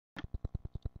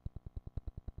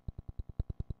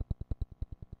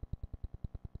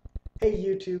Hey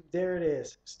YouTube, there it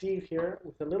is. Steve here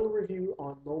with a little review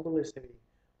on Mobilicity.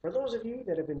 For those of you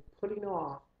that have been putting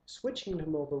off switching to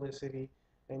Mobilicity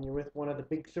and you're with one of the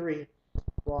big three,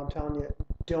 well, I'm telling you,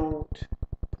 don't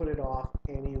put it off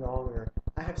any longer.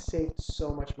 I have saved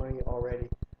so much money already.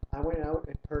 I went out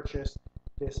and purchased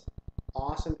this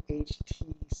awesome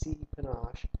HTC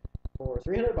Panache for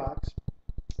 300 bucks,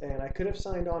 and I could have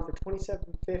signed on for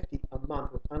 $27.50 a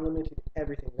month with unlimited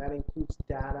everything. That includes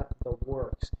data, the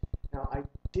works. Now, I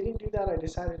didn't do that. I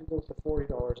decided to go with the $40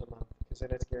 a month because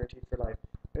then it's guaranteed for life.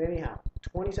 But anyhow,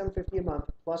 $27.50 a month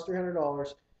plus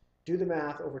 $300. Do the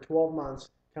math over 12 months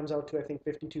comes out to I think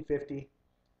 $52.50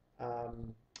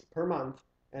 per month.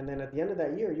 And then at the end of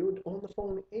that year, you would own the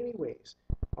phone anyways.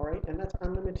 All right, and that's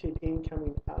unlimited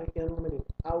incoming, unlimited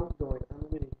outgoing,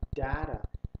 unlimited data,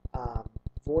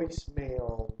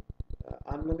 voicemail,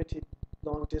 unlimited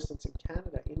long distance in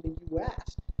Canada, in the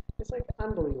U.S. It's like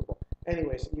unbelievable.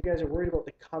 Anyways, you guys are worried about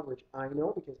the coverage. I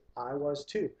know, because I was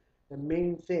too. The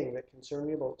main thing that concerned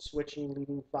me about switching,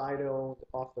 leaving Fido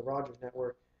off the Rogers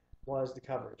network was the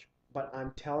coverage. But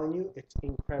I'm telling you, it's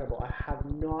incredible. I have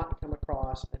not come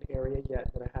across an area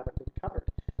yet that I haven't been covered.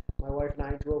 My wife and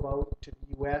I drove out to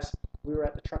the U.S. We were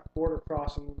at the truck border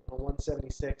crossing on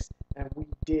 176, and we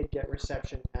did get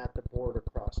reception at the border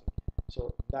crossing.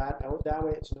 So that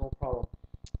way, it's no problem.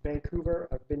 Vancouver,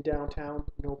 I've been downtown,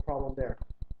 no problem there.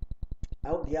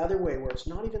 Out the other way, where it's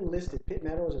not even listed, Pitt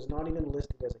Meadows is not even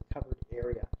listed as a covered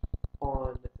area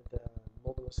on the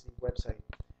Mobilicity website.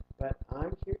 But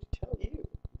I'm here to tell you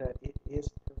that it is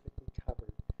perfectly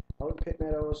covered. Out in Pitt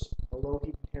Meadows, below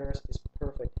Heaton Terrace is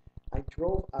perfect. I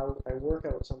drove out, I work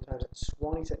out sometimes at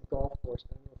Swaneset Golf Course.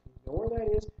 I don't know if you know where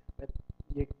that is, but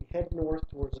you head north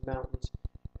towards the mountains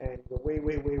and you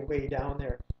go way down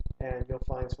there and you'll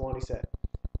find Swaneset.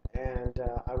 And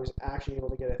I was actually able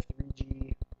to get a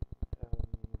 3G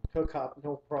hookup,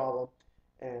 no problem,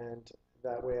 and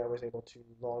that way I was able to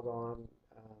log on,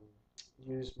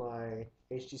 use my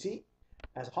HTC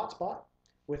as a hotspot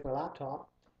with my laptop,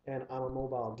 and I'm a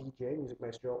mobile DJ, Music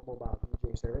Maestro mobile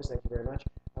DJ service, thank you very much.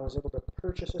 I was able to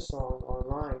purchase a song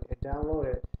online and download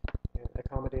it and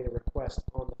accommodate a request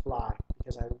on the fly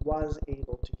because I was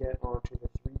able to get onto the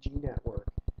 3G network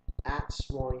at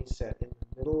Swaneset in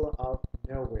the middle of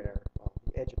nowhere, well,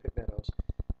 the edge of Pitt Meadows,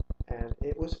 and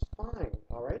it was fine.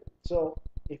 All right, so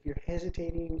if you're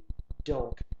hesitating,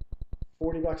 don't.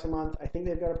 40 bucks a month. I think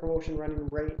they've got a promotion running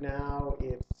right now.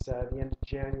 It's the end of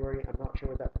January. I'm not sure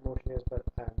what that promotion is, but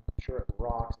I'm sure it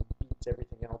rocks and beats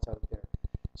everything else out there.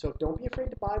 So don't be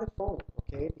afraid to buy the phone,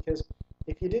 okay? Because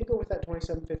if you did go with that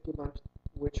 $27.50 a month,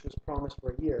 which was promised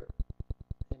for a year,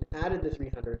 and added the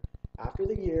 $300 after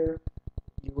the year,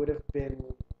 you would have been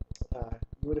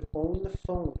you would have owned the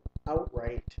phone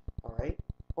outright. All right,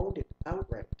 owned it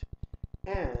outright,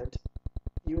 and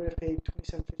you would have paid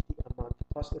 $27.50 a month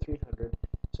plus the $300,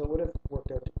 so it would have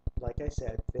worked out, like I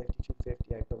said, $52.50,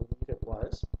 I believe it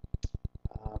was,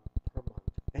 per month,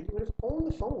 and you would have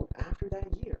owned the phone after that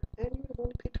year, and you would have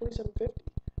only paid $27.50.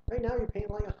 Right now, you're paying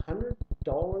like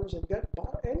 $100, and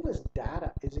got endless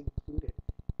data is included.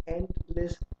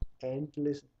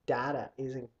 Endless data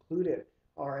is included.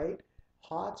 All right,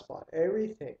 hotspot,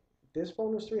 everything. This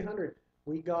phone was $300.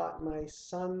 We got my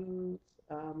son's.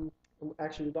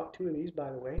 Actually, we bought two of these, by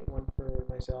the way, one for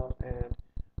myself and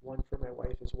one for my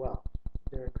wife as well.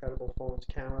 They're incredible phones.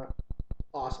 Camera,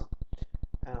 awesome.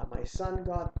 My son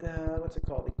got the, what's it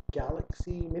called, the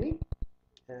Galaxy Mini,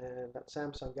 and that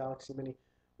Samsung Galaxy Mini.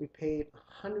 We paid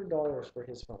 $100 for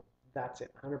his phone. That's it,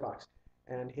 100 bucks.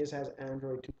 And his has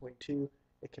Android 2.2.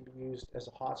 It can be used as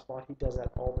a hotspot. He does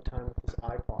that all the time with his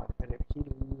iPod, and he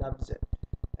loves it.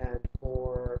 And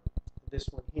for this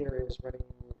one here is running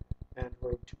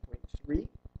Android 2.3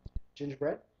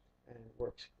 Gingerbread, and it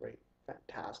works great,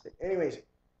 fantastic. Anyways,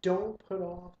 don't put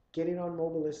off getting on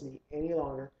Mobilicity any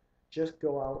longer. Just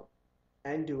go out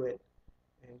and do it,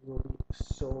 and you will be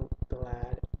so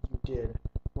glad you did.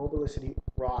 Mobilicity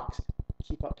rocks.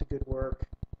 Keep up the good work.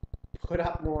 Put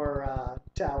up more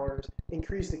towers.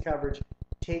 Increase the coverage.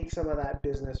 Take some of that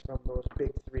business from those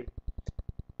big three.